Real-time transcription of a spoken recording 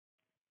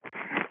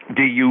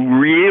Do you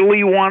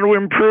really want to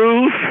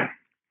improve?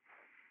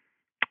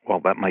 Well,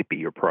 that might be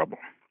your problem.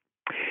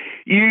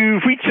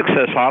 You've reached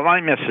Success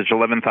Hotline, message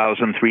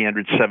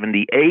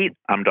 11,378.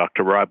 I'm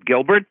Dr. Rob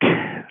Gilbert,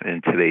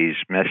 and today's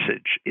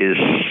message is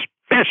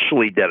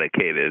specially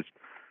dedicated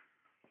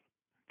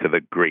to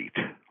the great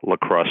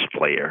lacrosse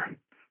player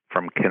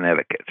from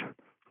Connecticut,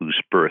 whose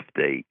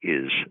birthday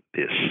is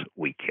this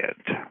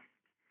weekend.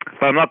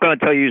 But I'm not going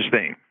to tell you his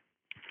name,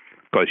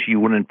 because you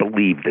wouldn't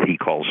believe that he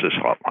calls this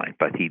hotline,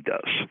 but he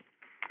does.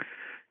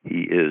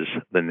 He is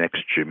the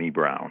next Jimmy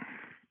Brown.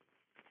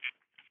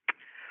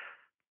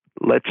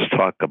 Let's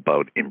talk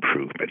about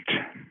improvement.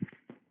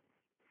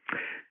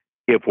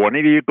 If one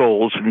of your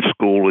goals in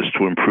school is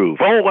to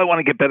improve, I want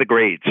to get better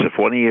grades. If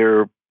one of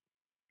your,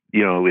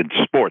 in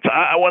sports,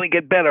 I want to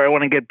get better,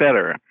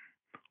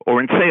 Or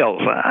in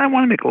sales, I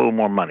want to make a little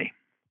more money.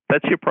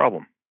 That's your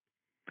problem.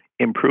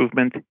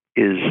 Improvement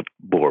is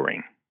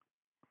boring.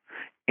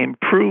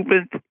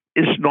 Improvement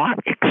is not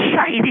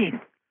exciting.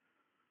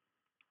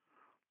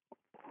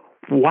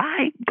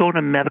 Why go to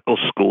medical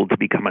school to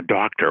become a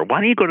doctor? Why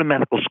don't you go to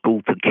medical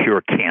school to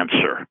cure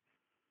cancer?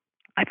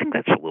 I think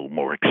that's a little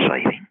more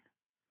exciting.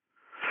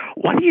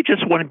 Why do you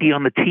just want to be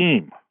on the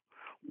team?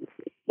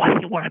 Why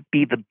do you want to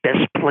be the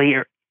best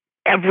player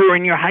ever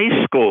in your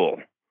high school?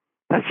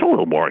 That's a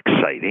little more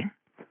exciting.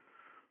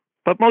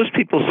 But most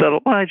people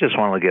settle, I just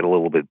want to get a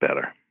little bit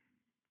better.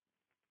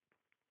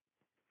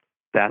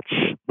 That's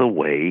the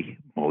way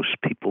most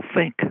people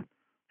think.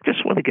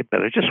 Just want to get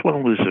better. Just want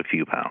to lose a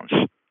few pounds.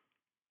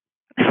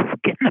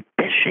 Get in the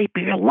best shape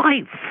of your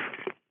life.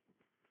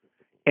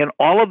 And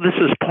all of this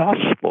is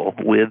possible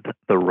with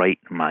the right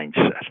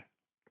mindset.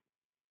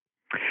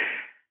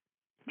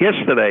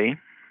 Yesterday,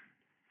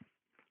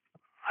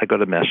 I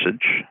got a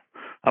message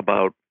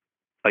about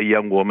a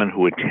young woman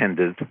who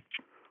attended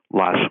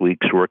last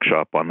week's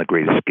workshop on the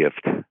greatest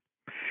gift.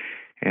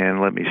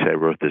 And let me say, I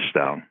wrote this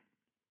down.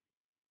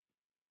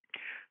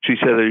 She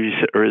said,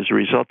 as a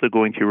result of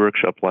going to your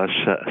workshop last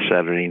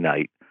Saturday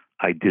night,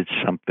 I did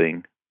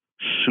something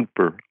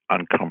super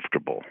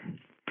uncomfortable.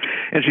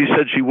 And she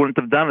said she wouldn't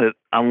have done it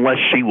unless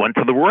she went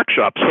to the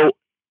workshop. So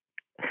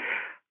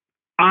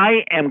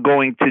I am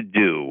going to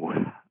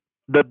do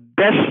the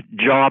best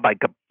job I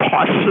could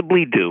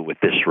possibly do with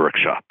this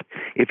workshop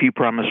if you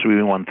promise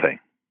me one thing,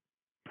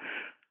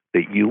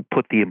 that you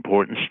put the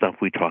important stuff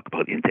we talk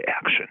about into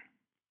action.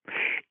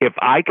 If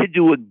I could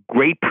do a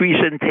great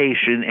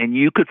presentation and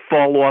you could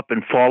follow up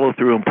and follow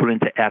through and put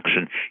into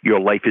action, your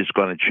life is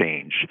going to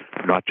change,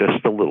 not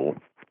just a little,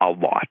 a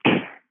lot.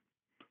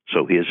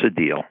 So here's the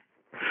deal.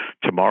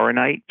 Tomorrow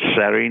night,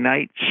 Saturday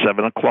night,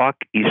 7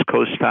 o'clock East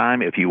Coast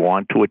time. If you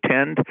want to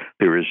attend,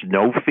 there is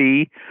no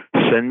fee.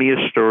 Send me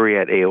a story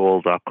at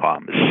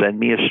AOL.com. Send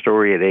me a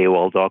story at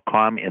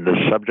AOL.com. In the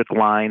subject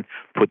line,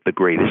 put the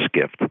greatest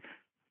gift.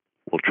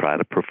 We'll try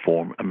to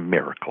perform a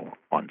miracle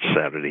on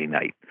Saturday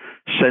night.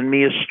 Send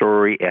me a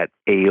story at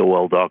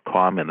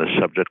AOL.com. In the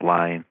subject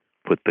line,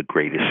 put the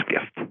greatest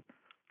gift.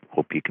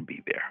 Hope you can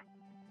be there.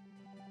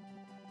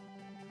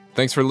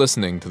 Thanks for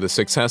listening to the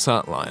Success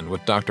Hotline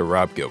with Dr.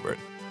 Rob Gilbert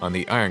on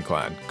the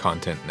Ironclad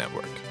Content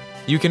Network.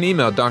 You can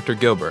email Dr.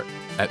 Gilbert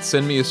at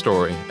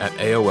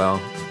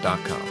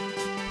sendmeastory@aol.com.